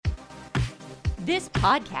This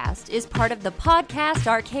podcast is part of the Podcast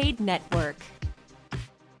Arcade Network.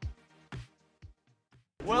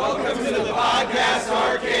 Welcome to the Podcast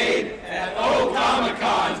Arcade at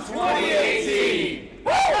O-Comic-Con 2018.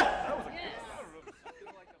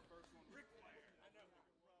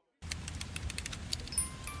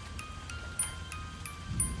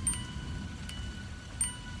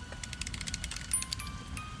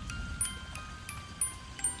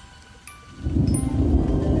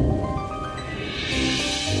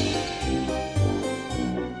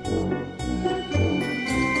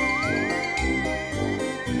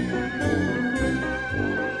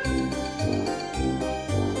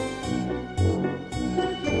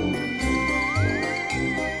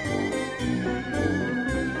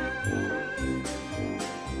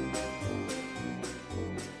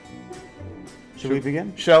 Should we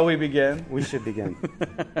begin? Shall we begin? We should begin.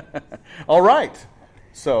 All right.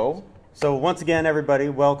 So once again, everybody,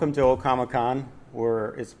 welcome to O-Comic-Con.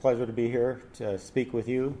 It's a pleasure to be here to speak with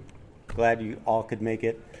you. Glad you all could make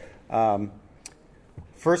it.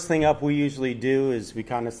 First thing up we usually do is we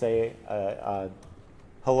kind of say,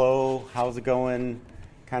 hello, how's it going,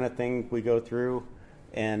 kind of thing we go through.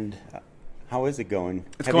 And how is it going?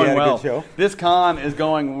 It's Have going you had well. a good show? This con is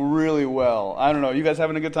going really well. I don't know. You guys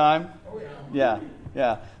having a good time? Oh, yeah.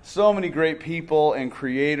 Yeah. So many great people and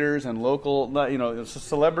creators and local,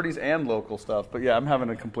 celebrities and local stuff. But yeah, I'm having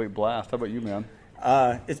a complete blast. How about you, man?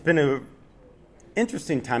 It's been an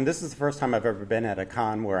interesting time. This is the first time I've ever been at a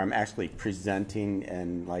con where I'm actually presenting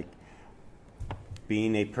and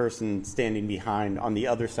being a person standing behind on the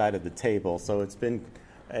other side of the table. So it's been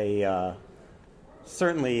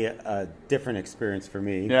certainly a different experience for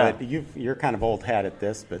me. Yeah. But you're kind of old hat at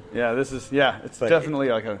this, but Yeah, it's definitely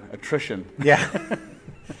like an attrition. yeah.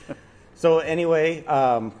 So anyway,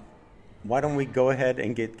 why don't we go ahead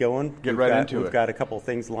and get going? Into it. We've got a couple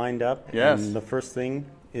things lined up. Yes. And the first thing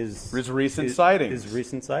is recent sightings. Is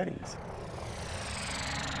recent sightings.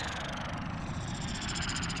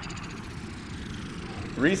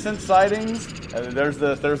 Recent sightings. There's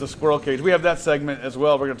the squirrel cage. We have that segment as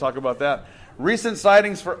well. We're going to talk about that. Recent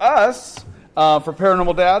sightings for us, for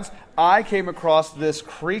Paranormal Dads. I came across this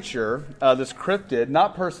creature, this cryptid,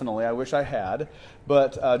 not personally, I wish I had,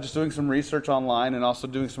 but just doing some research online and also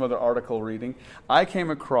doing some other article reading. I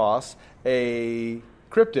came across a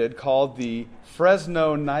cryptid called the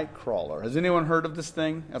Fresno Nightcrawler. Has anyone heard of this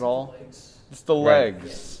thing at all? It's the legs.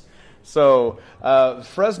 Yes. So,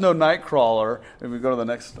 Fresno Nightcrawler, if we go to the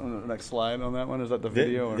next slide on that one, is that the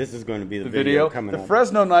video? This is going to be the video coming up. The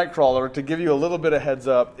Fresno Nightcrawler, to give you a little bit of heads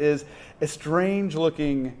up, is a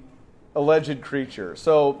strange-looking alleged creature.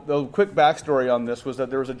 So, the quick backstory on this was that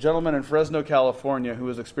there was a gentleman in Fresno, California, who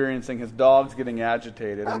was experiencing his dogs getting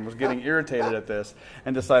agitated and was getting irritated at this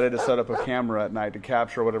and decided to set up a camera at night to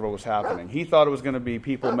capture whatever was happening. He thought it was going to be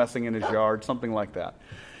people messing in his yard, something like that.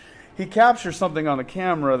 He captures something on the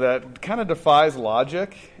camera that kind of defies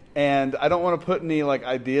logic, and I don't want to put any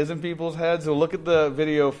ideas in people's heads, so look at the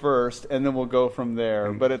video first, and then we'll go from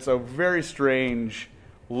there. But it's a very strange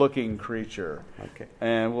looking creature. Okay.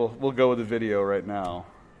 And we'll go with the video right now.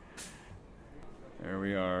 There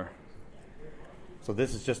we are. So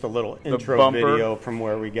this is just a little intro video from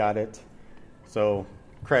where we got it. So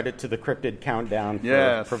credit to the Cryptid Countdown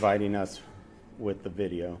for providing us with the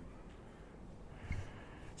video.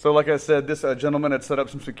 So like I said, this gentleman had set up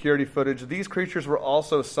some security footage. These creatures were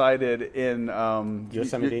also sighted in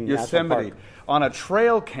Yosemite on a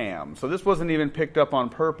trail cam. So this wasn't even picked up on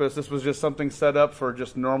purpose. This was just something set up for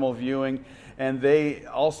just normal viewing. And they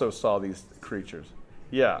also saw these creatures.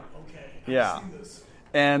 Yeah. Okay. Yeah. I've seen this.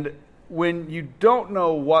 And when you don't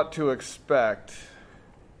know what to expect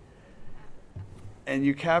and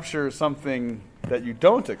you capture something that you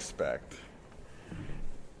don't expect,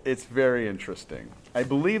 it's very interesting. I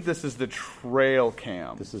believe this is the trail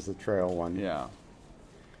cam. This is the trail one. Yeah.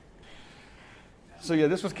 So yeah,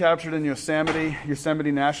 this was captured in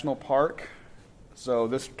Yosemite National Park. So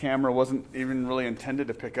this camera wasn't even really intended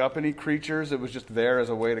to pick up any creatures. It was just there as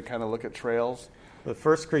a way to kind of look at trails. The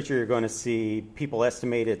first creature you're going to see, people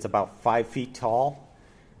estimate it's about 5 feet tall,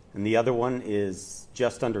 and the other one is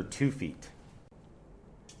just under 2 feet.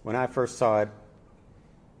 When I first saw it,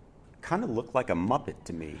 kind of looked like a Muppet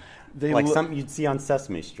to me. Something you'd see on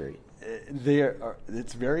Sesame Street.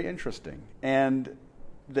 It's very interesting. And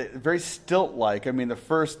very stilt-like. I mean, the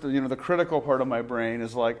first, the critical part of my brain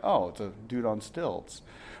is like, oh, it's a dude on stilts.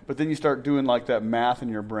 But then you start doing that math in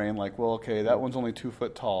your brain, well, okay, that one's only 2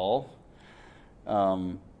 foot tall.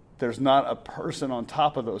 There's not a person on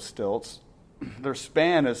top of those stilts. Their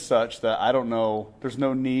span is such that I don't know. There's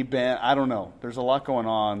no knee bend. I don't know. There's a lot going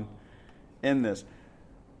on in this.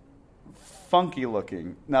 funky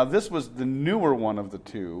looking. Now, this was the newer one of the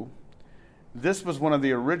two. This was one of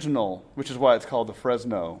the original, which is why it's called the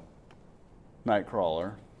Fresno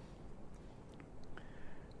Nightcrawler.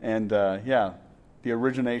 And, the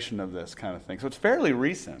origination of this kind of thing. So it's fairly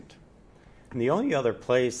recent. And the only other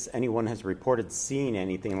place anyone has reported seeing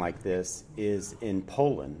anything like this is in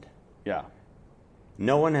Poland. Yeah.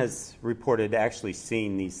 No one has reported actually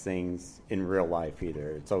seeing these things in real life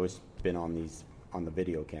either. It's always been on the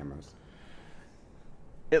video cameras.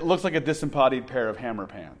 It looks like a disembodied pair of hammer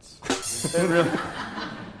pants.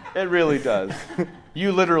 It really does.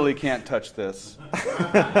 You literally can't touch this.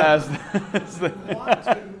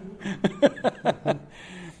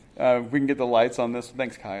 We can get the lights on this.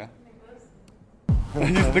 Thanks, Kaya.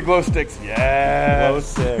 The glow sticks. Yeah. Glow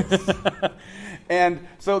sticks. And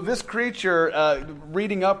so this creature,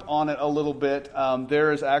 reading up on it a little bit,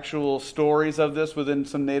 there is actual stories of this within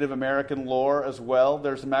some Native American lore as well.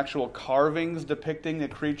 There's some actual carvings depicting a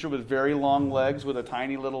creature with very long legs with a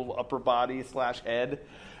tiny little upper body / head.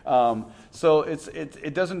 So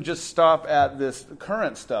it doesn't just stop at this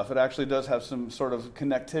current stuff. It actually does have some sort of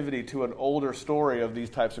connectivity to an older story of these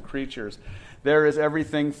types of creatures. There is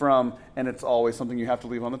everything from, and it's always something you have to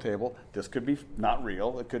leave on the table, this could be not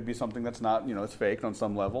real. It could be something that's not, it's faked on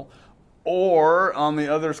some level. Or, on the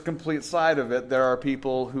other complete side of it, there are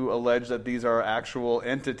people who allege that these are actual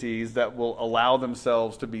entities that will allow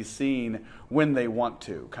themselves to be seen when they want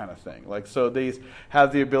to, kind of thing. So these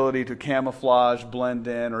have the ability to camouflage, blend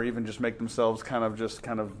in, or even just make themselves kind of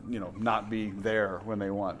not be there when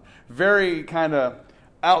they want. Very kind of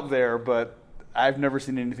out there, but I've never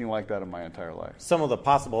seen anything like that in my entire life. Some of the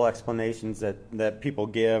possible explanations that people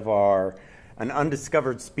give are an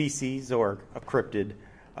undiscovered species or a cryptid,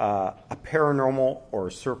 a paranormal or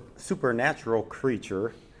supernatural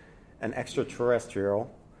creature, an extraterrestrial,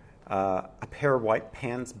 a pair of white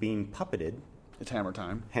pants being puppeted. It's hammer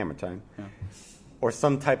time. Hammer time. Yeah. Or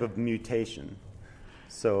some type of mutation.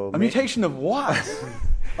 So a mutation of what?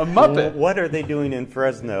 A Muppet. What are they doing in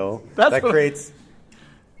Fresno creates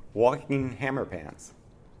walking hammer pants?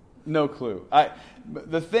 No clue.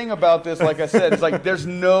 The thing about this, like I said, is there's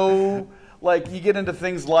no, you get into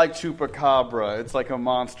things like Chupacabra, it's like a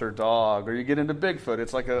monster dog, or you get into Bigfoot,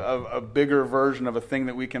 it's like a bigger version of a thing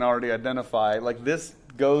that we can already identify. This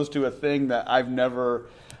goes to a thing that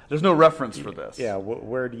there's no reference for this. Yeah,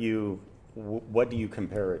 what do you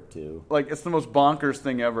compare it to? It's the most bonkers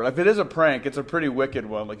thing ever. If it is a prank, it's a pretty wicked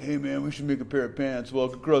one. Hey man, we should make a pair of pants,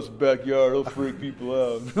 walk across the backyard, it'll freak people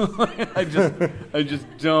out. I just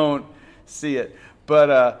don't see it.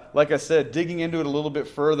 But like I said, digging into it a little bit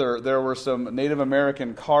further, there were some Native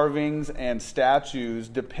American carvings and statues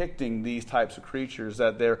depicting these types of creatures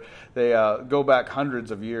that they go back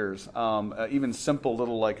hundreds of years. Even simple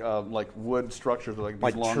little like wood structures,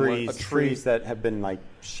 these long trees that have been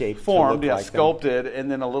shaped, formed, to look sculpted, and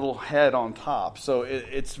then a little head on top. So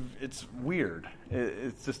it's weird.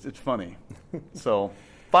 It's funny. So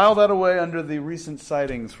file that away under the recent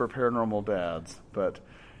sightings for paranormal dads. But.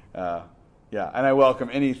 Yeah, and I welcome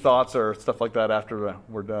any thoughts or stuff like that after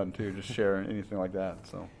we're done, too. Just share anything like that.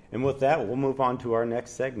 So. And with that, we'll move on to our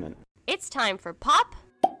next segment. It's time for pop,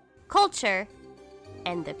 culture,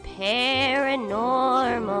 and the paranormal.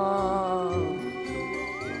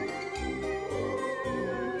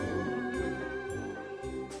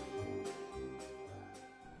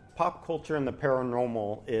 Pop culture and the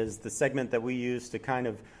paranormal is the segment that we use to kind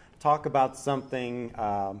of talk about something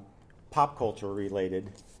pop culture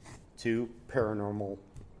related to paranormal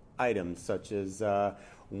items, such as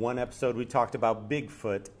one episode we talked about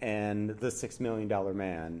Bigfoot and the $6 Million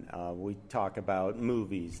Man. We talk about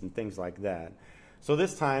movies and things like that. So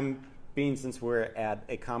this time, since we're at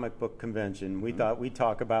a comic book convention, we thought we'd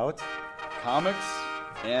talk about comics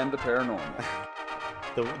and the paranormal.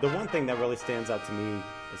 The one thing that really stands out to me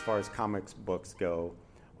as far as comics books go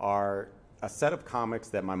are a set of comics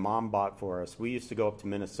that my mom bought for us. We used to go up to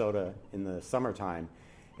Minnesota in the summertime,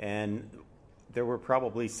 and there were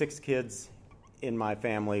probably 6 kids in my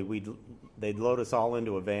family. They'd load us all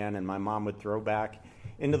into a van, and my mom would throw back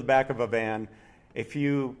into the back of a van a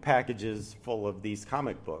few packages full of these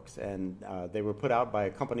comic books. And they were put out by a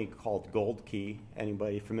company called Gold Key.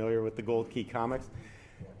 Anybody familiar with the Gold Key comics?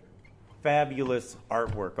 Fabulous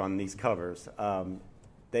artwork on these covers.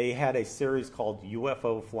 They had a series called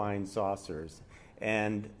UFO Flying Saucers.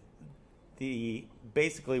 And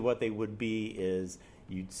basically what they would be is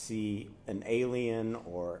you'd see an alien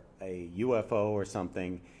or a UFO or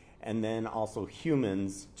something, and then also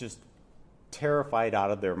humans just terrified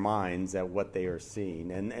out of their minds at what they are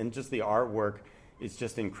seeing. And just the artwork is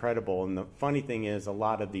just incredible. And the funny thing is, a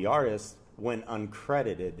lot of the artists went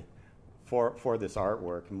uncredited for this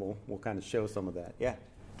artwork, and we'll kind of show some of that. Yeah.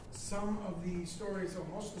 Some of the stories, or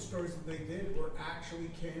most of the stories that they did,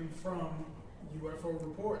 came from UFO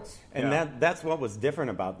reports. And that's what was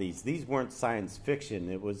different about these. These weren't science fiction.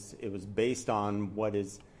 It was based on what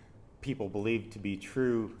is people believed to be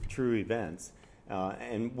true events,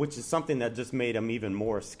 and which is something that just made them even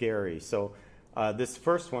more scary. So this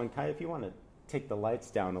first one, Kai, if you want to take the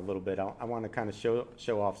lights down a little bit, I want to kind of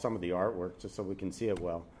show off some of the artwork just so we can see it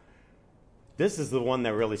well. This is the one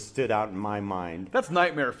that really stood out in my mind. That's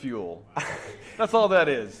nightmare fuel. That's all that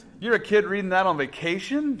is. You're a kid reading that on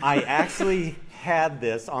vacation? I actually had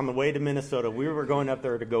this on the way to Minnesota. We were going up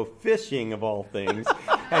there to go fishing, of all things.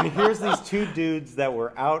 And here's these two dudes that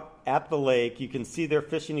were out at the lake. You can see their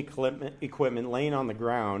fishing equipment laying on the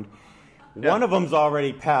ground. Yeah. One of them's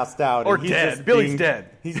already passed out. Or dead. Billy's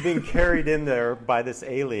dead. He's being carried in there by this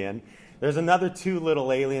alien. There's another two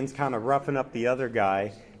little aliens kind of roughing up the other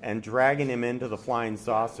guy and dragging him into the flying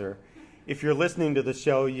saucer. If you're listening to the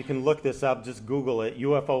show, you can look this up. Just Google it,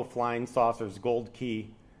 UFO Flying Saucers Gold Key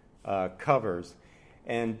covers.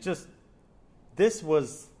 And just, this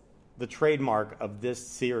was the trademark of this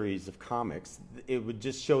series of comics. It would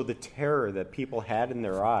just show the terror that people had in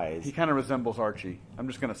their eyes. He kind of resembles Archie. I'm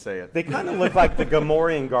just going to say it. They kind of look like the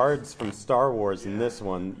Gamorrean guards from Star Wars in this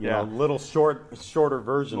one. You know, little shorter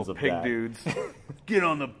versions little of pig that. Dudes. Get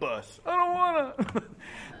on the bus. I don't want to.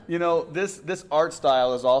 You know, this art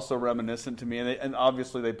style is also reminiscent to me, and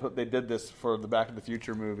obviously they did this for the Back to the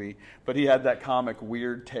Future movie. But he had that comic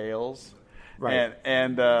Weird Tales, right?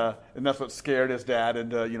 And that's what scared his dad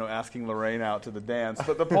into asking Lorraine out to the dance.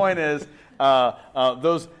 But the point is,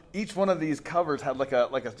 each one of these covers had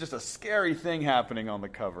just a scary thing happening on the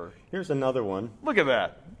cover. Here's another one. Look at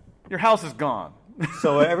that. Your house is gone.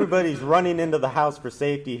 So everybody's running into the house for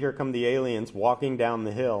safety. Here come the aliens walking down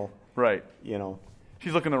the hill. Right.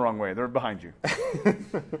 She's looking the wrong way. They're behind you.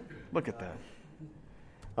 Look at that.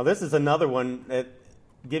 Now, this is another one that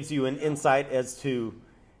gives you an insight as to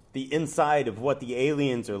the inside of what the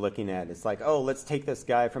aliens are looking at. It's like, oh, let's take this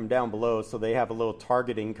guy from down below, so they have a little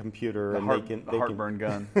targeting computer, the heartburn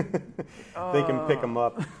gun. They can pick them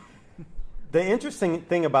up. The interesting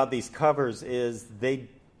thing about these covers is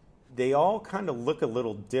they all kind of look a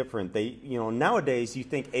little different. Nowadays you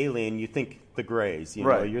think alien, you think the Greys.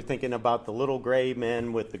 Right. You're thinking about the little gray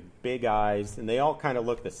men with the big eyes, and they all kind of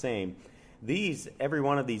look the same. Every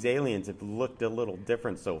one of these aliens have looked a little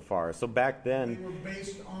different so far. So back then, they were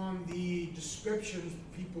based on the descriptions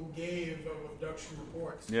people gave of abduction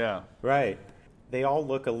reports. Yeah. Right. They all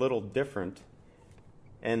look a little different,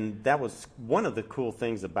 and that was one of the cool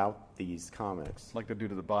things about these comics. Like the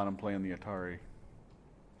dude at the bottom playing the Atari.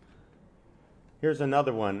 Here's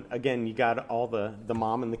another one. Again, you got all the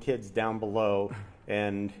mom and the kids down below,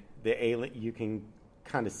 and the alien. You can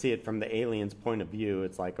kind of see it from the alien's point of view.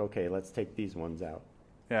 It's like, okay, let's take these ones out.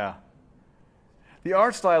 Yeah. The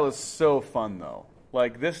art style is so fun, though.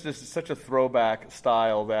 Like, this is such a throwback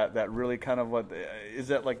style that really kind of is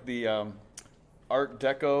that like the Art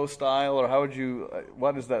Deco style, or how would you?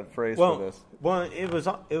 What is that phrase for this? Well, it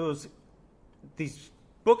was these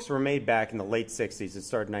books were made back in the late 60s. It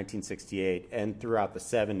started in 1968 and throughout the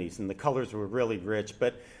 70s, and the colors were really rich.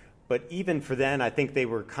 But even for then, I think they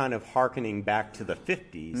were kind of hearkening back to the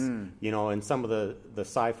 50s, and some of the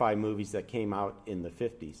sci-fi movies that came out in the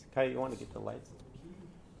 50s. Kai, you want to get the lights?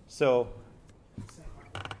 So,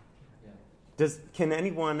 can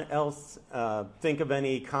anyone else think of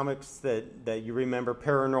any comics that you remember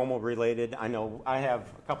paranormal related? I know I have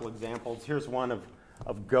a couple examples. Here's one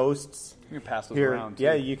of ghosts. You can pass those here, around, too.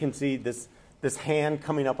 Yeah, you can see this hand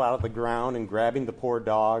coming up out of the ground and grabbing the poor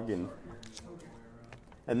dog, and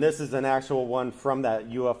this is an actual one from that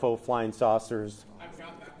UFO Flying Saucers. I've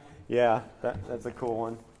got that one. Yeah, that's a cool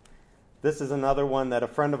one. This is another one that a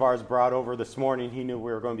friend of ours brought over this morning. He knew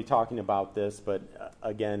we were going to be talking about this, but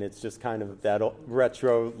again, it's just kind of that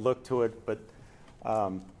retro look to it. But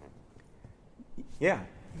yeah.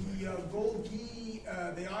 The Gold Key,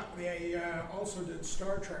 they also did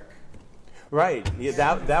Star Trek. Right. Yeah,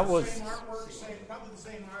 that was same artwork, probably the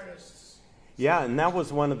same artists. Yeah, and that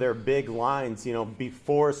was one of their big lines.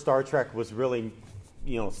 Before Star Trek was really,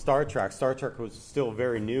 Star Trek. Star Trek was still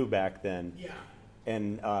very new back then. Yeah.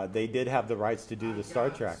 And they did have the rights to do the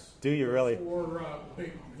Star Trek. Do you really? The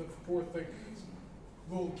four thick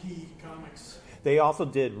Gold Key comics. They also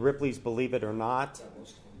did Ripley's Believe It or Not.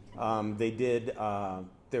 They did.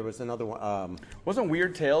 There was another one. Wasn't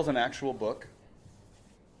Weird Tales an actual book?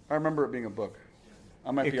 I remember it being a book.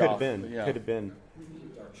 I might It be could off. have been. Yeah. Could have been.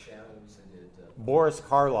 Dark Shadows. They did. Boris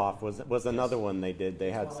Karloff was another one they did.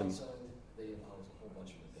 They had some. They a whole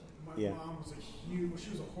bunch of them. My mom was a huge. She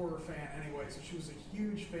was a horror fan anyway, so she was a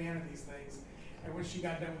huge fan of these things. And when she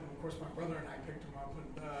got done with them, of course, my brother and I picked them up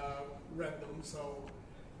and read them. So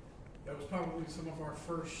that was probably some of our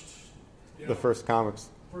first. The first comics.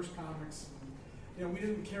 First comics. And, we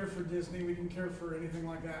didn't care for Disney. We didn't care for anything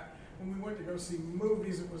like that. When we went to go see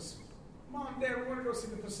movies, it was, Mom, Dad, we want to go see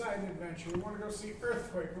the Poseidon Adventure. We want to go see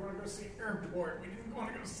Earthquake. We want to go see Airport. We didn't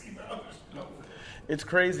want to go see the other stuff. It's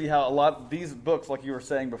crazy how a lot of these books, like you were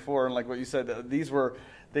saying before, and like what you said,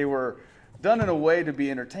 they were done in a way to be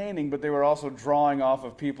entertaining, but they were also drawing off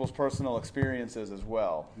of people's personal experiences as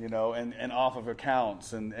well, and off of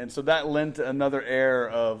accounts, and so that lent another air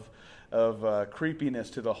of creepiness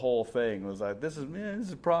to the whole thing. It was like, this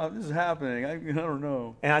is happening. I don't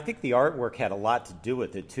know. And I think the artwork had a lot to do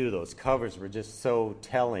with it too. Those covers were just so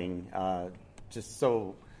telling,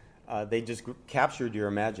 they just captured your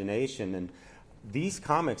imagination. And these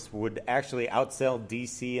comics would actually outsell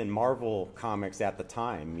DC and Marvel comics at the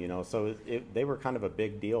time, so they were kind of a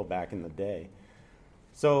big deal back in the day.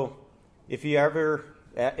 So if you're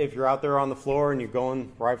out there on the floor and you're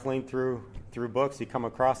going rifling through books, you come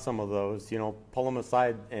across some of those, pull them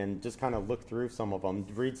aside and just kind of look through some of them,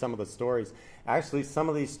 read some of the stories. Actually, some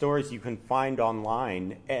of these stories you can find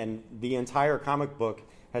online, and the entire comic book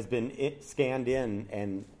has been scanned in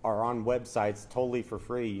and are on websites totally for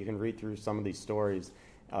free. You can read through some of these stories.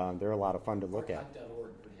 They're a lot of fun to look at.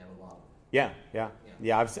 Archive.org would have a lot of them.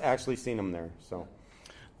 Yeah, I've actually seen them there, so.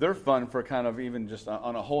 They're fun for kind of even just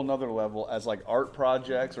on a whole nother level as like art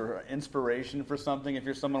projects or inspiration for something. If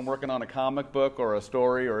you're someone working on a comic book or a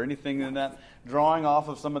story or anything in that, drawing off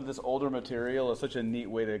of some of this older material is such a neat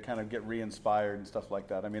way to kind of get re-inspired and stuff like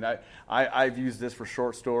that. I mean, I've used this for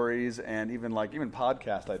short stories and even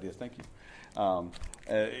podcast ideas. Thank you.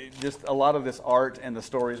 Just a lot of this art and the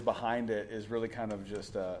stories behind it is really kind of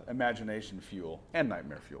just imagination fuel and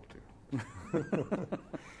nightmare fuel too.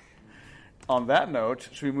 On that note,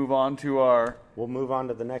 should we move on to our... We'll move on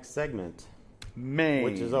to the next segment.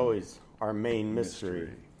 Which is always our main mystery.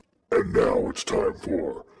 And now it's time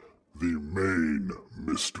for the main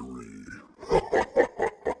mystery.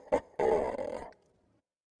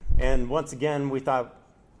 And once again, we thought,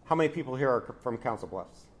 how many people here are from Council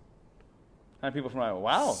Bluffs? How many people from Iowa?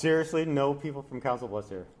 Wow. Seriously, no people from Council Bluffs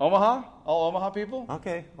here. Omaha? All Omaha people?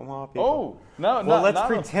 Okay, Omaha people. Oh, no. Well, let's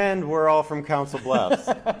pretend we're all from Council Bluffs.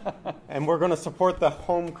 And we're going to support the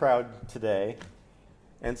home crowd today.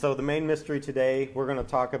 And so the main mystery today, we're going to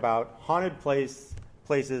talk about haunted places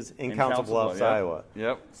in Council Bluffs, Iowa.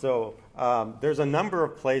 Yep. So there's a number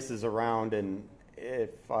of places around, and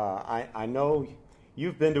if I know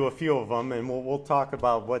you've been to a few of them, and we'll talk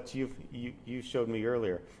about what you showed me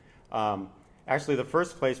earlier. Actually, the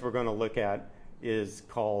first place we're going to look at is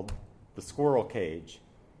called the Squirrel Cage.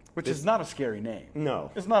 Which is not a scary name.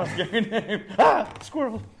 No. It's not a scary name.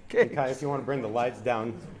 Squirrel Cage. Kai, if you want to bring the lights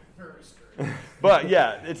down. But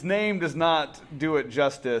yeah, its name does not do it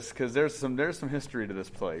justice because there's some history to this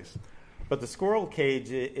place. But the Squirrel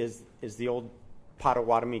Cage is the old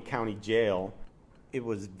Pottawatomie County Jail. It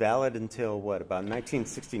was valid until, about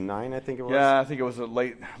 1969, I think it was? Yeah, I think it was the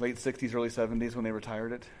late 60s, early 70s when they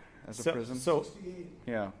retired it as a prison. So,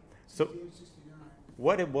 yeah. So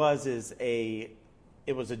what it was is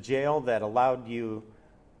it was a jail that allowed you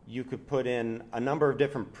could put in a number of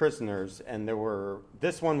different prisoners, and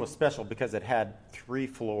this one was special because it had 3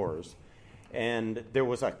 floors, and there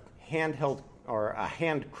was a handheld or a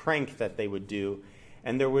hand crank that they would do,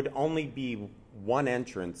 and there would only be one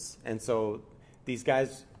entrance, and so these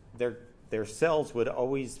guys, their cells would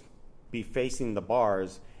always be facing the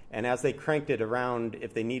bars, and as they cranked it around,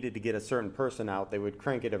 if they needed to get a certain person out, they would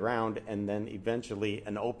crank it around, and then eventually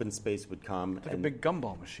an open space would come. Like a big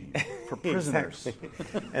gumball machine for prisoners.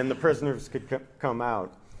 And the prisoners could come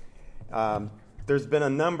out. There's been a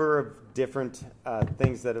number of different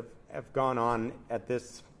things that have gone on at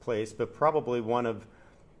this place, but probably one of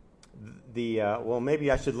well,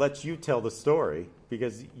 maybe I should let you tell the story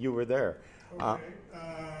because you were there. Okay.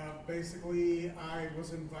 Basically, I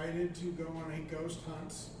was invited to go on a ghost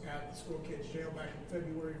hunt at the Squirrel Cage Jail back in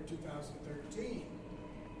February of 2013.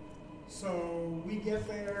 So we get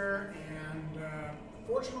there, and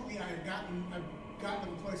fortunately, I had gotten to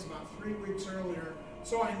the place about 3 weeks earlier,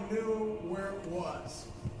 so I knew where it was,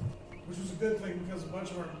 which was a good thing because a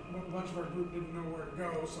bunch of our group didn't know where to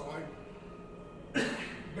go. So I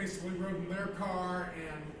basically rode in their car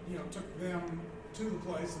and took them to the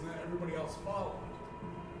place, and then everybody else followed.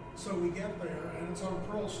 So we get there, and it's on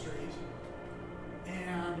Pearl Street,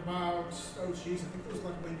 and about, I think there was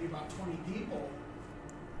maybe about 20 people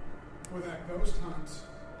for that ghost hunt,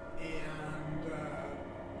 and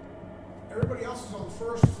everybody else was on the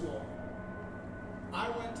first floor. I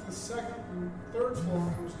went to the second and third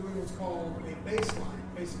floor and was doing what's called a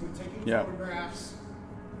baseline, basically taking photographs.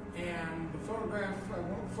 And one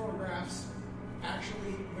of the photographs,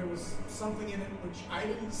 actually, there was something in it which I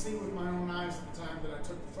didn't see with my own eyes at the time that I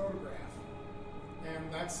took the photograph.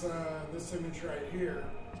 And that's this image right here.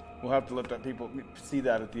 We'll have to let that people see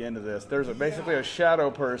that at the end of this. There's basically a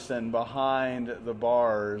shadow person behind the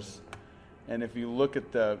bars, and if you look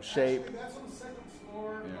at the shape... Actually, that's on the second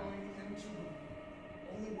floor going into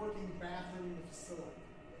the only working bathroom in the facility.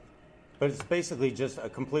 But it's basically just a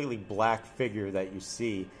completely black figure that you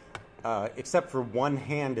see, except for one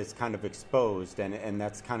hand is kind of exposed, and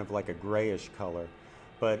that's kind of like a grayish color.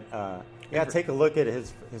 But take a look at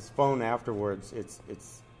his phone afterwards.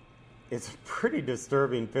 It's a pretty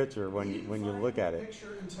disturbing picture when you look at it.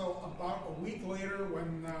 Picture until about a week later,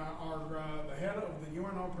 when the head of the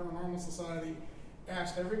UNO Paranormal Society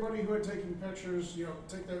asked everybody who had taken pictures,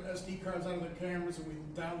 take their SD cards out of their cameras, and we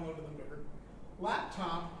downloaded them to her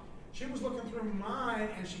laptop. She was looking through mine,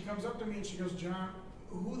 and she comes up to me and she goes, "John,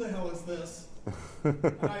 who the hell is this?"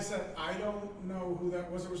 And I said, "I don't know who that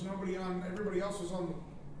was. There was nobody on. Everybody else was on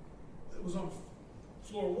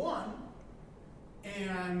floor 1,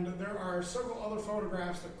 and there are several other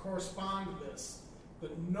photographs that correspond to this.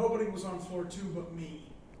 But nobody was on floor 2 but me."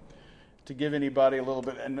 To give anybody a little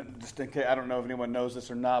bit, and just in case, I don't know if anyone knows this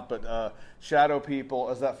or not, but shadow people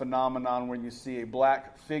is that phenomenon when you see a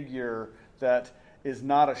black figure that is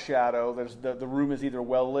not a shadow. There's the room is either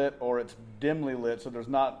well lit or it's dimly lit, so there's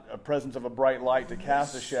not a presence of a bright light to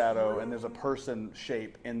cast a shadow, and there's a person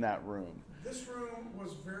shape in that room. This room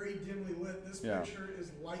was very dimly lit. This picture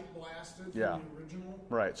is light blasted from the original.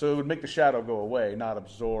 Right, so it would make the shadow go away, not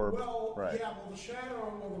absorb. The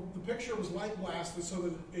picture was light blasted so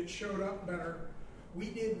that it showed up better. We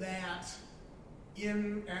did that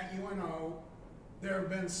at UNO. There have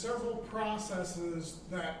been several processes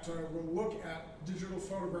that will look at digital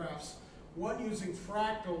photographs. One using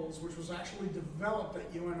fractals, which was actually developed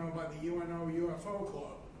at UNO by the UNO UFO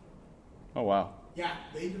Club. Oh, wow. Yeah,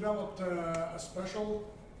 they developed a special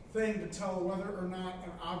thing to tell whether or not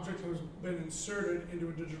an object has been inserted into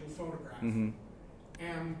a digital photograph. Mm-hmm.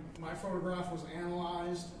 And my photograph was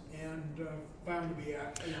analyzed and found to be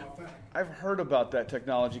authentic. I've heard about that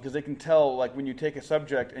technology because they can tell, like when you take a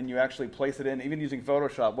subject and you actually place it in, even using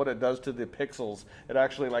Photoshop, what it does to the pixels. It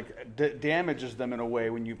actually damages them in a way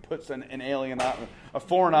when you put an alien, a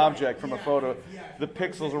foreign object from a photo. The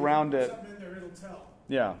pixels around it. Something in there, it'll tell.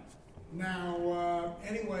 Yeah. Now,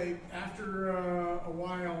 anyway, after a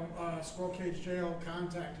while, Squirrel Cage Jail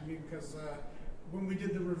contacted me because when we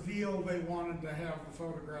did the reveal, they wanted to have the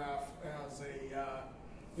photograph as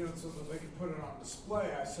so that they could put it on display.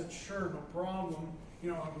 I said, sure, no problem. I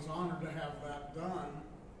was honored to have that done.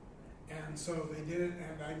 And so they did it,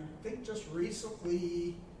 and I think just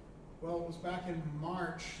recently, it was back in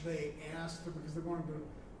March, they asked, because they wanted to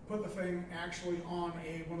put the thing actually on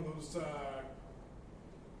one of those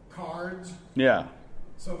cards. Yeah.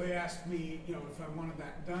 So they asked me, if I wanted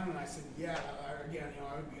that done, and I said, yeah. I would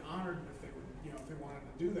be honored if they would, if they wanted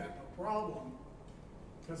to do that, no problem.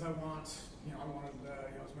 Because I wanted,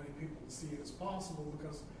 as many people to see it as possible.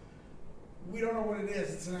 Because we don't know what it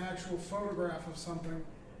is. It's an actual photograph of something,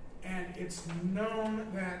 and it's known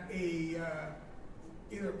that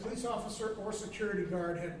either a police officer or security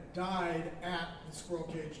guard had died at the Squirrel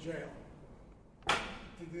Cage Jail.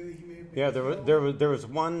 There was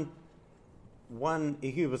one.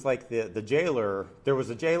 He was like the jailer. There was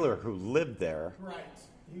a jailer who lived there. Right.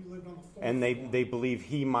 He lived on the fourth and floor. they believe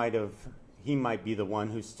he might be the one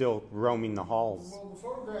who's still roaming the halls. Well, the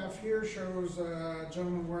photograph here shows a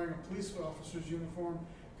gentleman wearing a police officer's uniform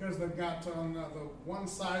because they've got on the one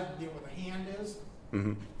side where the hand is.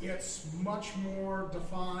 Mm-hmm. It's much more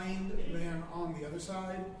defined than on the other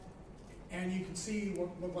side, and you can see what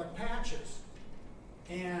look like patches.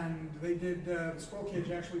 And they did, the Squirrel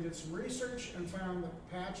Cage actually did some research and found that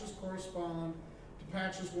the patches correspond to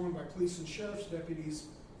patches worn by police and sheriff's deputies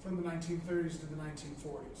from the 1930s to the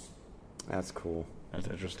 1940s. That's cool. That's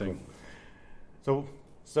interesting. So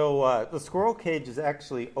the Squirrel Cage is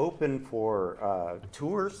actually open for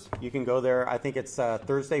tours. You can go there. I think it's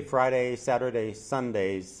Thursday, Friday, Saturday,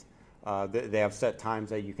 Sundays. They have set times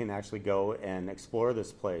that you can actually go and explore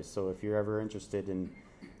this place. So if you're ever interested in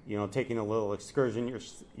taking a little excursion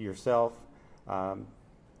yourself,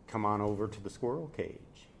 come on over to the Squirrel Cage.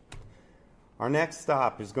 Our next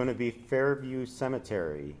stop is going to be Fairview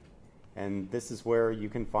Cemetery, and this is where you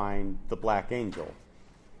can find the Black Angel.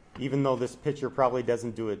 Even though this picture probably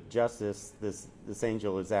doesn't do it justice, this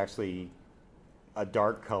angel is actually a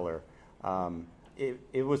dark color.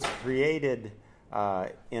 It was created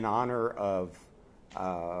in honor of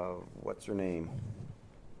what's her name?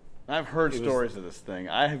 I've heard stories of this thing.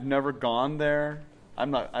 I have never gone there. I'm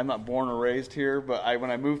not born or raised here, but when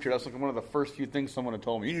I moved here, that's like one of the first few things someone had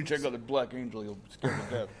told me. You need to check out the Black Angel. You'll be scared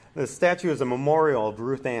to death. The statue is a memorial of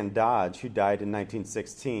Ruth Ann Dodge, who died in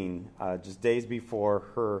 1916. Just days before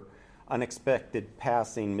her unexpected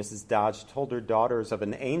passing, Mrs. Dodge told her daughters of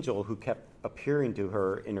an angel who kept appearing to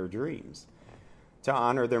her in her dreams. To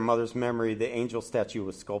honor their mother's memory, the angel statue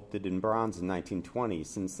was sculpted in bronze in 1920.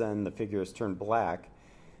 Since then, the figure has turned black.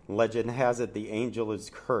 Legend has it the angel is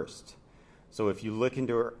cursed. So if you look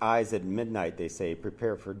into her eyes at midnight, they say,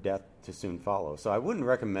 prepare for death to soon follow. So I wouldn't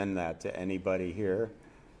recommend that to anybody here.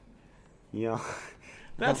 You know,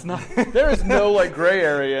 that's not. There is no like gray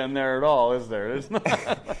area in there at all, is there? It's not.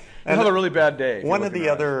 You have a really bad day. One of the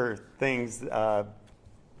other things,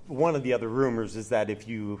 one of the other rumors is that if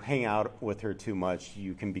you hang out with her too much,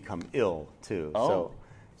 you can become ill too. Oh.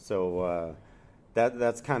 So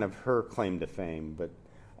that's kind of her claim to fame, but.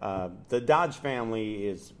 The Dodge family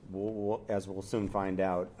is, as we'll soon find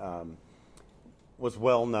out, was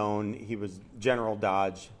well known. He was General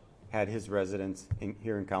Dodge, had his residence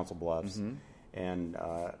here in Council Bluffs, and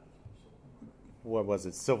what was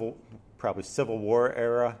it? Probably Civil War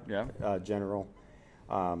era general.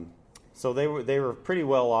 So they were pretty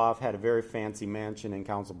well off. Had a very fancy mansion in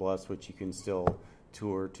Council Bluffs, which you can still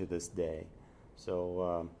tour to this day.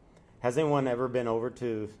 So, has anyone ever been over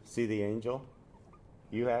to see the Angel?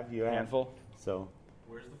 You have? Handful. So,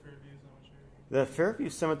 where's the Fairview Cemetery? The Fairview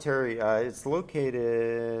Cemetery, it's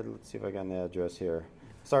located, let's see if I got the address here.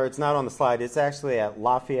 Sorry, it's not on the slide. It's actually at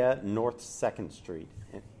Lafayette North 2nd Street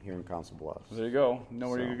here in Council Bluffs. There you go. Know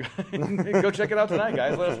where you go. Go check it out tonight,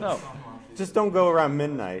 guys. Let us know. Just don't go around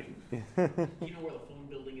midnight. You know where the phone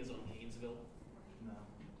building is on Gainesville? No.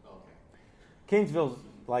 Oh, okay. Gainesville's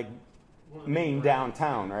like main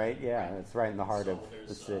downtown, right? Yeah, it's right in the heart of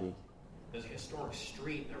the city. There's a historic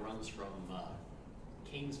street that runs from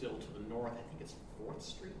Gainesville to the north. I think it's 4th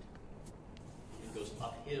Street. It goes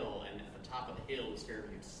uphill, and at the top of the hill is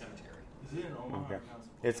Fairview Cemetery. Is it in Omaha or Council Bluffs?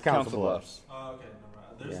 It's Council Bluffs. Oh, okay. Never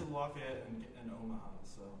mind. There's a Lafayette in Omaha,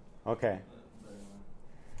 so. Okay.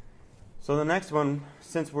 So the next one,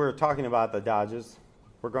 since we're talking about the Dodges,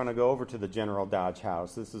 we're going to go over to the General Dodge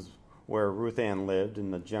house. This is where Ruth Ann lived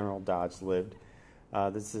and the General Dodge lived.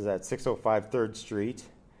 This is at 605 3rd Street.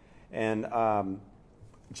 And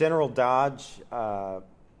General Dodge,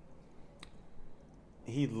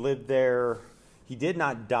 he lived there. He did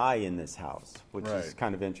not die in this house, which is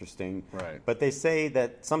kind of interesting. Right. But they say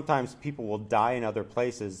that sometimes people will die in other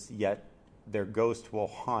places, yet their ghost will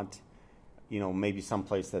haunt, maybe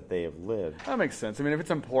someplace that they have lived. That makes sense. I mean, if it's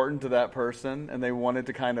important to that person and they wanted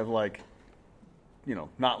to kind of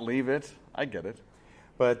not leave it, I get it.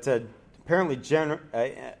 But apparently,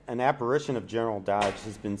 an apparition of General Dodge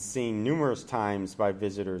has been seen numerous times by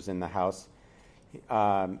visitors in the house.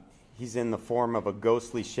 He's in the form of a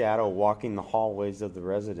ghostly shadow walking the hallways of the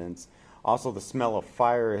residence. Also, the smell of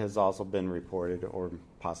fire has also been reported, or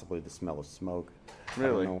possibly the smell of smoke.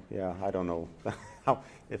 Really? I don't know.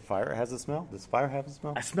 If fire has a smell? Does fire have a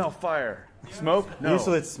smell? I smell fire. Smoke? No.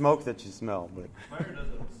 Usually it's smoke that you smell. But Fire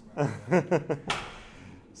doesn't smell.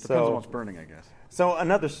 Depends on what's burning, I guess. So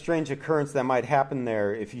another strange occurrence that might happen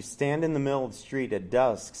there, if you stand in the middle of the street at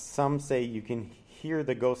dusk, some say you can hear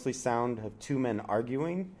the ghostly sound of two men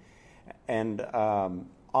arguing. And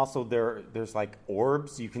also there's like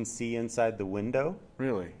orbs you can see inside the window.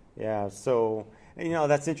 Really? Yeah, so,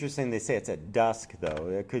 that's interesting. They say it's at dusk, though.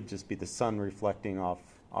 It could just be the sun reflecting off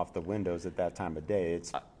the windows at that time of day.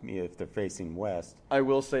 It's if they're facing west. I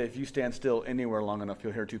will say, if you stand still anywhere long enough,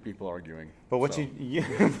 you'll hear two people arguing. But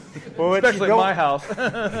especially in my house.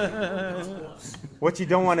 What you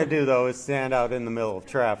don't want to do, though, is stand out in the middle of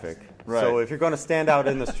traffic. Right. So if you're going to stand out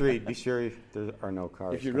in the street, be sure there are no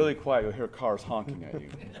cars. If you're really quiet, you'll hear cars honking at you.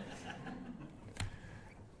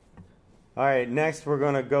 All right, next we're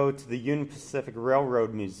going to go to the Union Pacific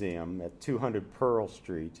Railroad Museum at 200 Pearl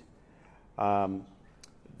Street. The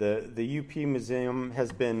UP Museum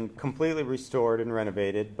has been completely restored and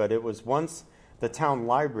renovated, but it was once the town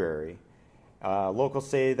library. Locals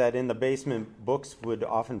say that in the basement, books would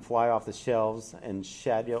often fly off the shelves, and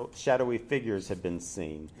shadowy figures have been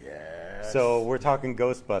seen. Yes. So we're talking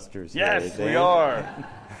Ghostbusters here. Yes, we are.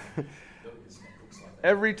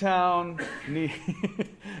 Every town needs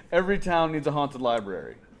a haunted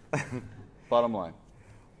library. Bottom line.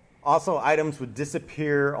 Also, items would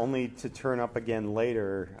disappear only to turn up again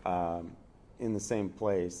later in the same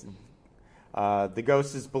place. The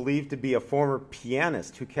ghost is believed to be a former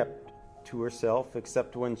pianist who kept to herself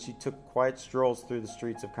except when she took quiet strolls through the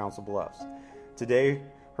streets of Council Bluffs. Today,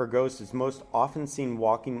 her ghost is most often seen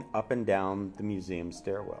walking up and down the museum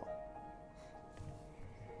stairwell.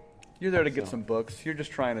 You're there to get some books. You're just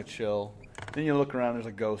trying to chill. Then you look around, there's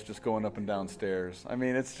a ghost just going up and down stairs. I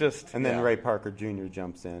mean, it's just... And then Ray Parker Jr.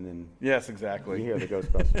 jumps in and... Yes, exactly. You hear the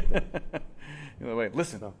Ghostbusters thing. Wait,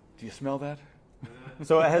 listen, do you smell that?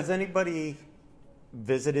 So has anybody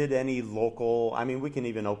visited any local... I mean, we can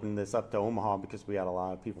even open this up to Omaha because we got a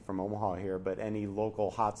lot of people from Omaha here, but any local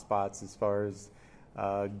hot spots as far as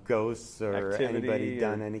ghosts or Activity anybody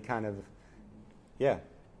done any kind of... Yeah.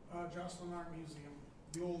 Jocelyn Art Museum,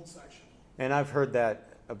 the old section. And I've heard that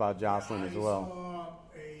about Jocelyn as well. I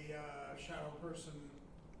saw a shadow person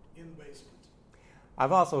in the basement.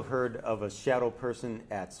 I've also heard of a shadow person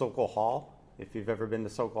at Sokol Hall, if you've ever been to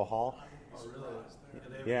Sokol Hall. Oh, really? Yeah,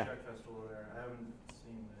 they have Yeah. a Czech festival there. I haven't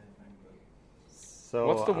seen anything, but... So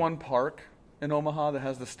What's the one park in Omaha that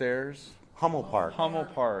has the stairs? Hummel Park. Hummel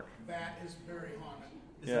Park. That is very haunted.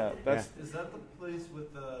 Is that the place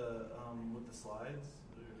with the slides?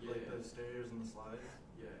 Like the stairs and the slides?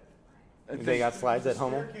 Yeah. They got slides at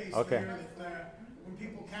Hummel? Staircase Okay. there that, when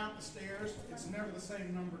people count the stairs, it's never the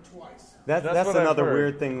same number twice. That's what I've another heard.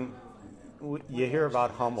 weird thing you hear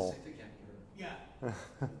about Hummel. Yeah.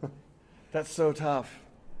 That's so tough.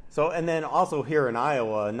 So, and then also here in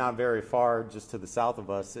Iowa, not very far, just to the south of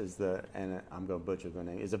us, is and I'm going to butcher the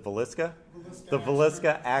name, is it Villisca? The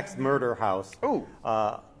Villisca Axe Murder House. Oh.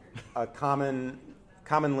 A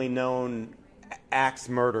commonly known axe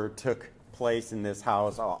murder took place in this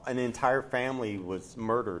house. An entire family was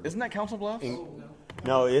murdered. Isn't that Council Bluffs?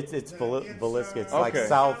 No, it's Villisca. It's like Okay.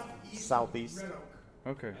 southeast. Red Oak.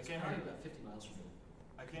 Okay. It's probably about 50 miles from here.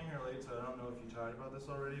 I came here late, so I don't know if you talked about this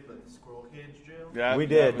already, but the Squirrel Cage Jail? Yeah, We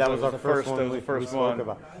did. That was our first That one was we the first spoke one.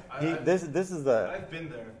 about. This is the... I've been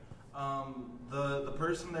there. The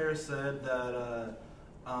person there said that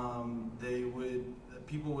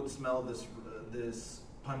people would smell this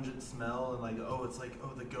pungent smell and it's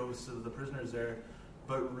the ghosts of the prisoners there,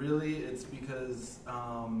 but really it's because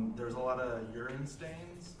there's a lot of urine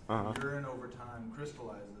stains. Urine over time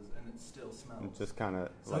crystallizes and it still smells. It just kind of...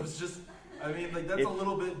 So it's just, that's a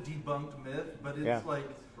little bit debunked myth, but it's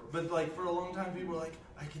for a long time people were like,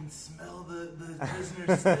 I can smell the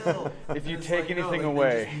prisoners still. If you And it's take like, no, anything they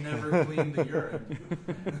away. just never cleaned the urine.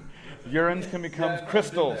 Urines can become Yeah, I've been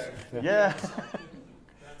crystals. there. Yeah.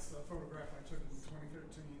 That's the photograph I took in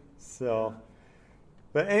 2013. So,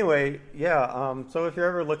 but anyway, yeah. So if you're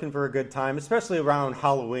ever looking for a good time, especially around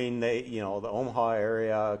Halloween, the Omaha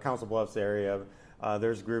area, Council Bluffs area,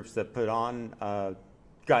 there's groups that put on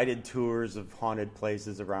guided tours of haunted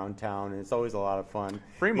places around town, and it's always a lot of fun.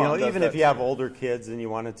 Fremont does even that if you have too. older kids and you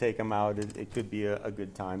want to take them out, it could be a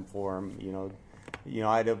good time for them.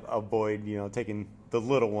 I'd avoid taking the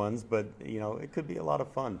little ones, but it could be a lot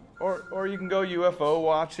of fun. Or you can go UFO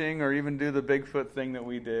watching, or even do the Bigfoot thing that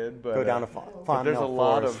we did. But Go down to but Fontenelle there's a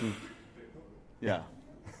lot Forest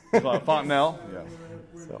of Fontenelle.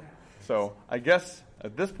 Yeah. So I guess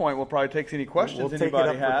at this point we'll probably take any questions We'll take it anybody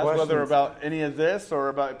up for has, whether questions. about any of this or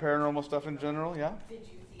about paranormal stuff in general. Yeah. Did you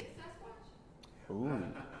see a Sasquatch?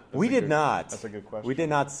 Ooh. We did not. That's a good question. We did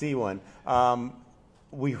not see one.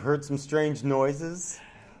 We heard some strange noises,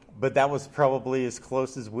 but that was probably as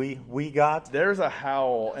close as we got. There's a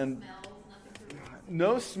howl and Smells, nothing to read.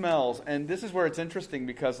 no smells, and this is where it's interesting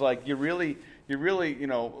because you really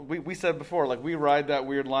we said before, we ride that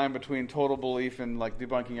weird line between total belief and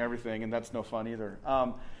debunking everything, and that's no fun either.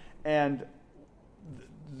 And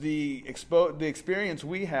the experience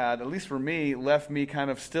we had, at least for me, left me kind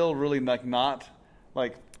of still really not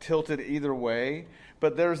tilted either way.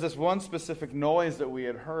 But there's this one specific noise that we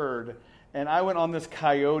had heard, and I went on this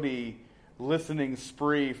coyote listening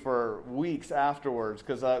spree for weeks afterwards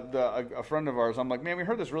because a friend of ours, I'm like, man, we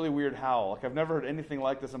heard this really weird howl. I've never heard anything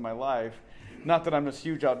like this in my life. Not that I'm this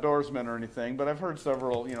huge outdoorsman or anything, but I've heard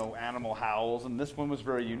several, animal howls, and this one was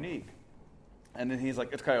very unique. And then he's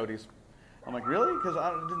like, it's coyotes. I'm like, really? Because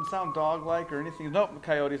it didn't sound dog-like or anything. Nope,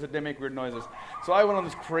 coyotes, they make weird noises. So I went on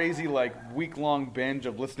this crazy, week-long binge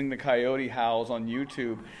of listening to coyote howls on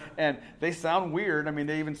YouTube. And they sound weird.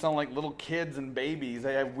 They even sound like little kids and babies.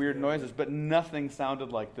 They have weird noises, but nothing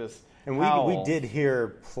sounded like this. And howl. we did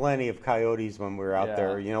hear plenty of coyotes when we were out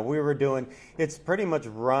there. We were doing, it's pretty much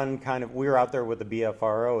run we were out there with the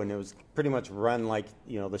BFRO, and it was pretty much run like,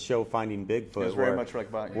 the show Finding Bigfoot. It was very much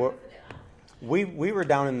like that. We were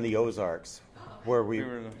down in the Ozarks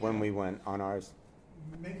when we went on ours.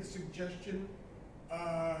 Make a suggestion.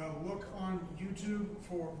 Look on YouTube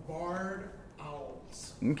for barred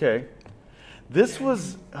owls. Okay. This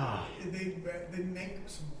was... They make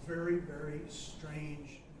some very, very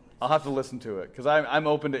strange I'll have to listen to it because I'm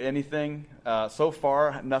open to anything. So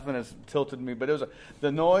far, nothing has tilted me, but it was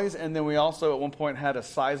the noise, and then we also at one point had a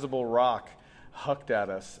sizable rock hucked at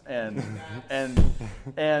us, and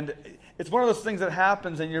it's one of those things that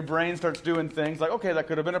happens, and your brain starts doing things like, okay, that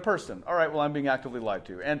could have been a person. All right, well, I'm being actively lied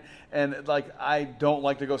to, and like I don't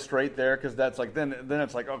like to go straight there because that's like then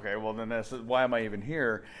it's like, okay, well then why am I even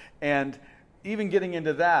here? And even getting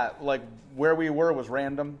into that, like where we were was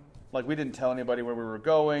random. Like we didn't tell anybody where we were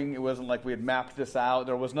going. It wasn't like we had mapped this out.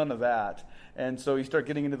 There was none of that. And so you start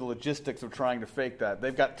getting into the logistics of trying to fake that.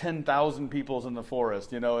 They've got 10,000 peoples in the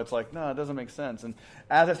forest. It's like, no, it doesn't make sense. And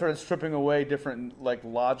as I started stripping away different like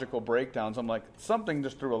logical breakdowns, I'm like, something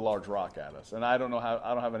just threw a large rock at us. And I don't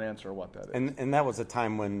have an answer what that is. And that was a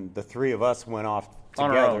time when the three of us went off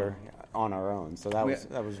together on our own. So that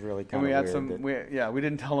was really kind of weird. We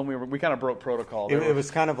didn't tell them we kind of broke protocol. It was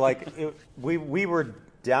kind of like we were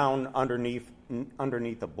down underneath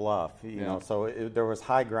a bluff, you know, so there was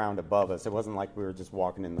high ground above us. It wasn't like we were just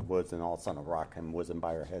walking in the woods and all of a sudden a rock came whizzing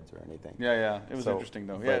by our heads or anything. Yeah, it was interesting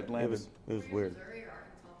though. Yeah, it landed. It was weird.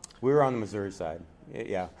 We were on the Missouri side.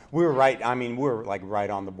 Yeah, we were right. I mean, we were like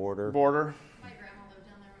right on the border. My grandma lived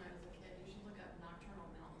down there when I was a kid. You should look up nocturnal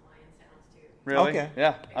mountain lion sounds too. Really? Okay.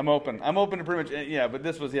 Yeah, I'm open. I'm open to pretty much, yeah, but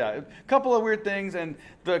this was, a couple of weird things, and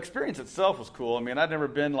the experience itself was cool. I mean, I'd never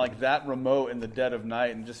been like that remote in the dead of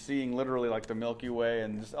night and just seeing literally like the Milky Way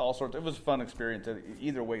and just all sorts. It was a fun experience,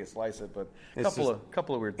 either way you slice it, but a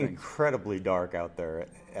couple of weird things. Incredibly dark out there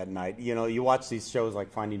at night. You know, you watch these shows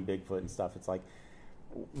like Finding Bigfoot and stuff, it's like,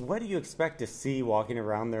 what do you expect to see walking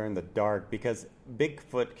around there in the dark? Because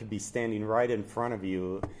Bigfoot could be standing right in front of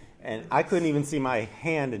you, and I couldn't even see my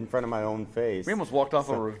hand in front of my own face. We almost walked off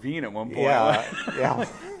a ravine at one point. Yeah.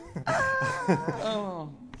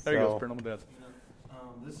 There you go, Paranormal Dads.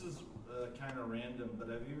 This is kind of random, but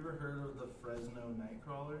have you ever heard of the Fresno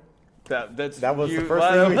Nightcrawler? That was the first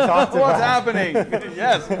thing we talked about. What's happening?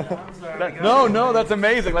 Yes. I'm sorry. No, that's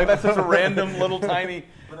amazing. Like that's such a random little tiny.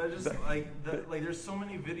 But I just like there's so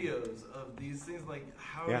many videos of these things. Like,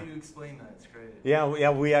 how do you explain that? It's great.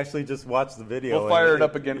 Yeah. We actually just watched the video. We'll fire it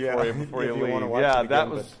up again for you before you leave. That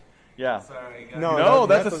was. Yeah. Sorry. No,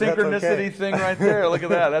 that's a synchronicity thing right there. Look at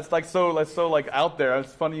that. That's so like out there.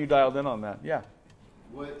 It's funny you dialed in on that. Yeah.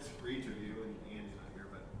 What for each of you, and Andy's not here,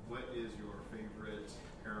 but what is your favorite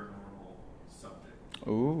paranormal subject?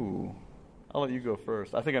 Ooh, I'll let you go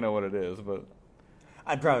first. I think I know what it is, but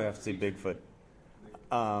I'd probably have to say Bigfoot.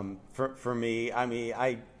 For me, I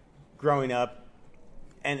mean, growing up,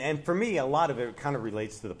 and for me, a lot of it kind of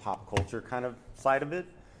relates to the pop culture kind of side of it.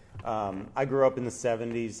 I grew up in the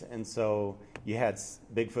 70s, and so you had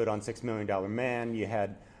Bigfoot on $6 Million Man. You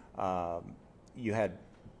had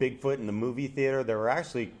Bigfoot in the movie theater. There were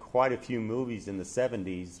actually quite a few movies in the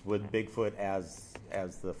 70s with Bigfoot as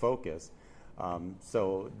the focus.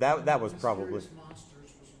 So that was probably Mysterious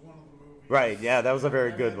Monsters was one of the movies. Right. Yeah, that was a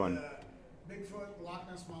very good one. Bigfoot, Loch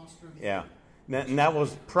Ness Monster. Yeah, and that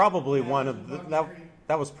was probably one of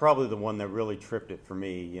that was probably the one that really tripped it for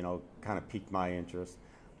me. You know, kind of piqued my interest.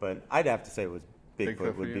 But I'd have to say it was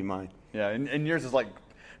Bigfoot would be mine. Yeah, and yours is like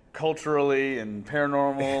culturally and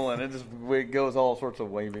paranormal, and it goes all sorts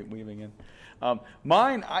of weaving in.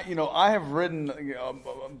 Mine, I have ridden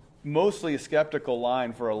mostly a skeptical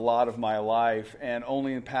line for a lot of my life, and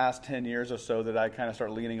only in the past 10 years or so that I kind of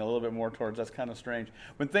start leaning a little bit more towards that's kind of strange.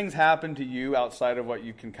 When things happen to you outside of what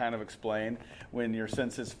you can kind of explain, when your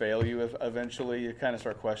senses fail you eventually, you kind of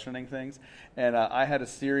start questioning things. And I had a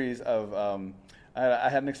series of... I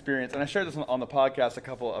had an experience, and I shared this on the podcast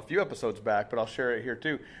a few episodes back, but I'll share it here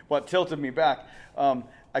too. What tilted me back,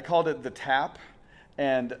 I called it the tap,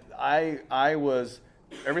 and I was,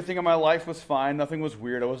 everything in my life was fine, nothing was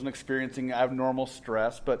weird, I wasn't experiencing abnormal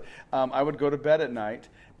stress, but I would go to bed at night,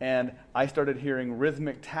 and I started hearing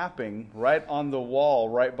rhythmic tapping right on the wall,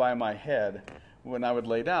 right by my head, when I would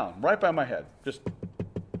lay down, right by my head, just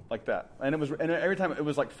like that. And every time it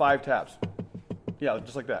was like 5 taps. Yeah,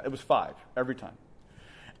 just like that. It was 5 every time.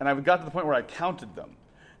 And I got to the point where I counted them.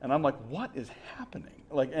 And I'm like, what is happening?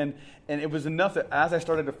 And it was enough that as I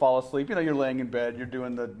started to fall asleep, you're laying in bed, you're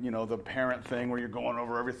doing the parent thing where you're going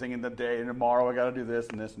over everything in the day, and tomorrow I got to do this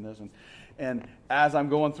and this and this. And as I'm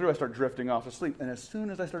going through, I start drifting off to sleep. And as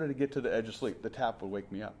soon as I started to get to the edge of sleep, the tap would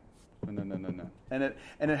wake me up. No. And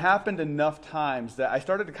it happened enough times that I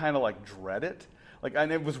started to kind of like dread it.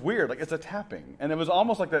 And it was weird. Like, it's a tapping. And it was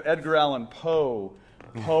almost like that Edgar Allan Poe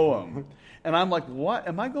poem. And I'm like, what?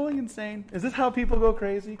 Am I going insane? Is this how people go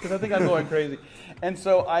crazy? Because I think I'm going crazy. And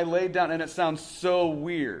so I laid down, and it sounds so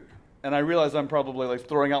weird. And I realized I'm probably like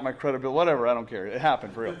throwing out my credibility, whatever, I don't care. It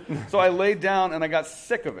happened for real. So I laid down and I got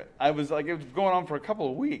sick of it. It was going on for a couple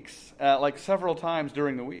of weeks, like several times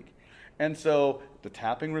during the week. And so the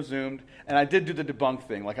tapping resumed, and I did do the debunk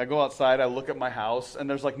thing. Like I go outside, I look at my house, and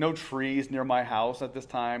there's like no trees near my house at this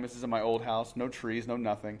time. This is in my old house, no trees, no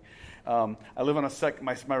nothing. I live on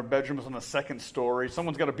my bedroom is on the second story.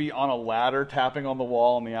 Someone's got to be on a ladder tapping on the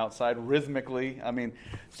wall on the outside rhythmically. I mean,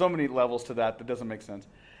 so many levels to that doesn't make sense.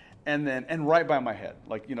 And right by my head,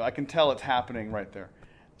 like, you know, I can tell it's happening right there.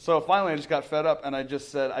 So finally I just got fed up and I just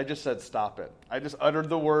said, stop it. I just uttered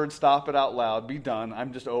the word, stop it out loud, be done,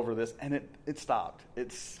 I'm just over this. And it stopped.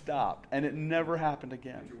 It stopped. And it never happened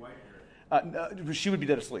again. Your wife hear it? No, she would be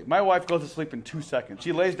dead asleep. My wife goes to sleep in 2 seconds.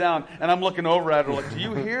 She lays down, and I'm looking over at her like, do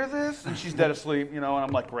you hear this? And she's dead asleep, you know, and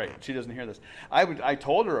I'm like, great, she doesn't hear this. I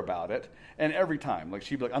told her about it, and every time, like,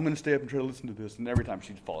 she'd be like, I'm going to stay up and try to listen to this, and every time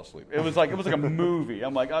she'd fall asleep. It was like a movie.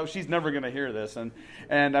 I'm like, oh, she's never going to hear this, and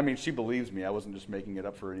I mean, she believes me. I wasn't just making it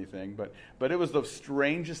up for anything, but it was the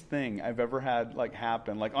strangest thing I've ever had, like,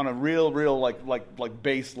 happen, like, on a real, like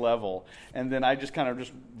base level, and then I just kind of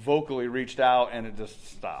just vocally reached out, and it just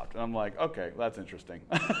stopped, and I'm like, okay, that's interesting.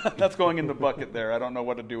 That's going in the bucket there. I don't know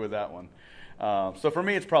what to do with that one. So for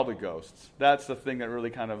me, it's probably ghosts. That's the thing that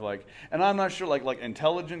really kind of like, and I'm not sure like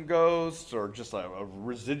intelligent ghosts or just a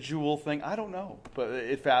residual thing. I don't know, but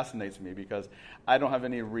it fascinates me because I don't have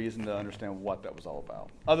any reason to understand what that was all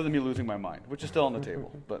about, other than me losing my mind, which is still on the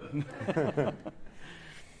table. But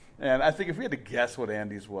and I think if we had to guess what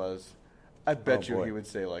Andy's was, I bet he would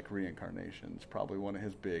say like reincarnation. It's probably one of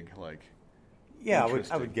his big like. Yeah,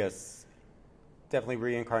 I would guess. Definitely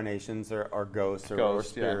reincarnations or ghosts or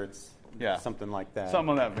spirits. Yeah. Something like that.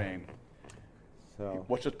 Something in that vein. So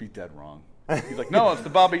let's just be dead wrong. He's like, no, it's the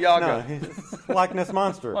Baba Yaga. No, it's Loch Ness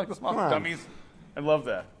Monster. Loch Ness Monster. Dummies. I love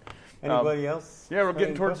that. Anybody else? Yeah, we're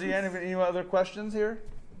getting towards the end. Any other questions here?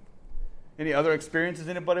 Any other experiences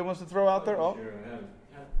anybody wants to throw out there? Oh, sure. I have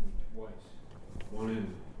twice. One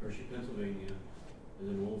in Hershey, Pennsylvania.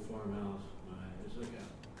 There's an old farmhouse. It's like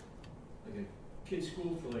a kids'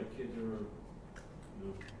 school for like kids who are, you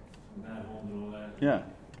know, from bad homes and all that. Yeah.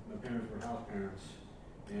 My parents were house parents,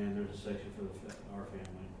 and there's a section for our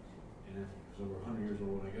family, and it's over 100 years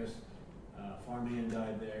old, I guess. Farmhand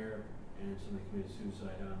died there, and somebody committed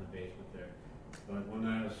suicide down in the basement there. But one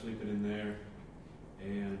night I was sleeping in there,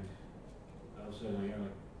 and all of a sudden I hear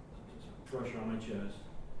like pressure on my chest,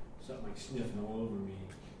 something like sniffing all over me,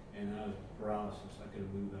 and I was paralysis. I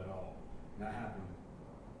couldn't move at all. And that happened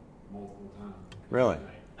multiple times. Really?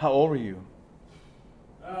 How old were you?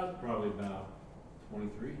 Probably about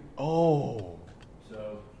 23. Oh.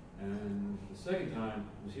 So, and the second time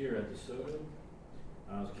was here at DeSoto.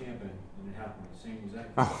 I was camping, and it happened. Same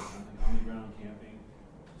exact thing. On the ground camping,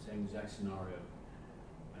 same exact scenario.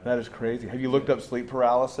 That is crazy. Have you looked up sleep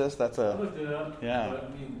paralysis? I looked it up. Yeah. But, I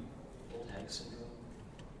mean, old hag syndrome.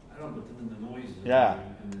 I don't know, but then the noises. Yeah.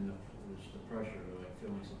 And then there's the pressure, like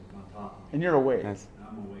feeling like something's on top of me. And you're awake. Nice.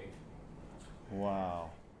 I'm awake.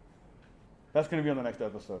 Wow. That's going to be on the next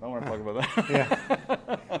episode. I want to talk about that.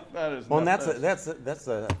 Yeah. That is. Well, and that's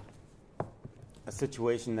a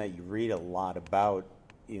situation that you read a lot about,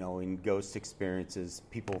 you know, in ghost experiences.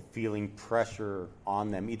 People feeling pressure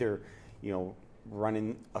on them, either, you know,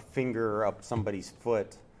 running a finger up somebody's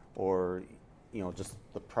foot, or, you know, just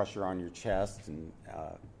the pressure on your chest, and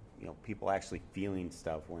you know, people actually feeling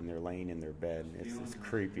stuff when they're laying in their bed. It's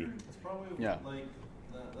creepy. It's probably like.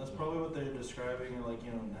 That's probably what they're describing, like,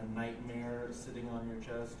 you know, a nightmare sitting on your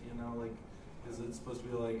chest, you know, like, because it's supposed to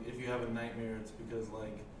be like, if you have a nightmare, it's because,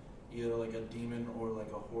 like, either, like, a demon or,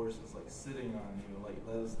 like, a horse is, like, sitting on you, like,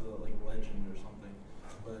 that's the, like, legend or something,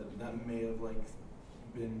 but that may have, like,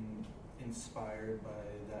 been inspired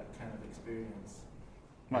by that kind of experience.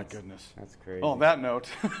 My goodness. That's crazy. On that note,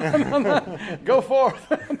 go forth.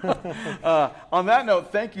 On that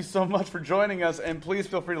note, thank you so much for joining us, and please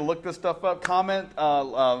feel free to look this stuff up, comment,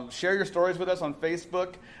 share your stories with us on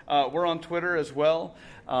Facebook. We're on Twitter as well.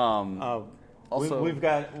 Also, we've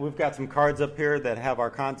got some cards up here that have our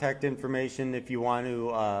contact information. If you want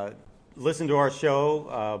to listen to our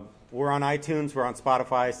show, we're on iTunes, we're on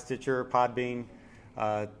Spotify, Stitcher, Podbean.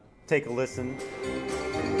 Take a listen.